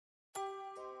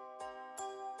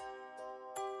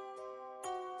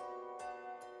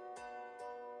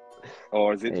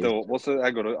Or is it It's- dork? What's the,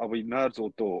 hang on, are we nerds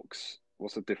or dorks?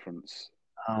 What's the difference?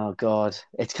 oh God,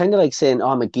 it's kind of like saying, "Oh,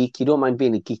 I'm a geek." You don't mind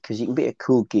being a geek because you can be a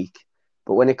cool geek,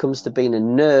 but when it comes to being a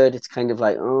nerd, it's kind of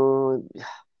like, oh,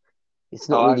 it's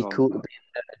not Oh, hang really on. cool to be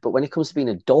a nerd. But when it comes to being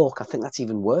a dork, I think that's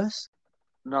even worse.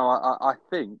 No, I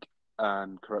think,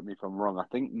 and correct me if I'm wrong, I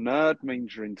think nerd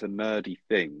means you're into nerdy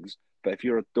things, but if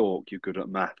you're a dork, you're good at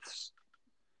maths.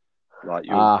 Like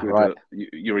you're Ah, good right. at,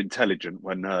 you're intelligent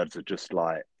when nerds are just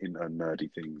like into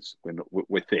nerdy things.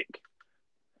 We're thick.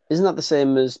 Isn't that the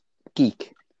same as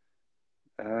geek?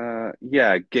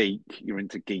 Yeah, geek, you're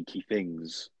into geeky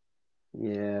things.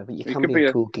 Yeah, but you You can could be a be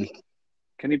a, cool geek.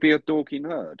 can you be a dorky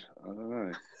nerd? I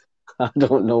don't I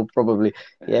don't know, probably.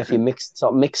 Yeah, if you know.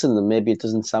 start mixing them, maybe it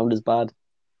doesn't sound as bad.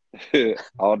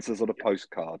 Answers on a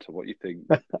postcard. What do you think?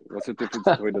 What's the difference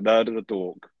between a nerd and a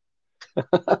dork?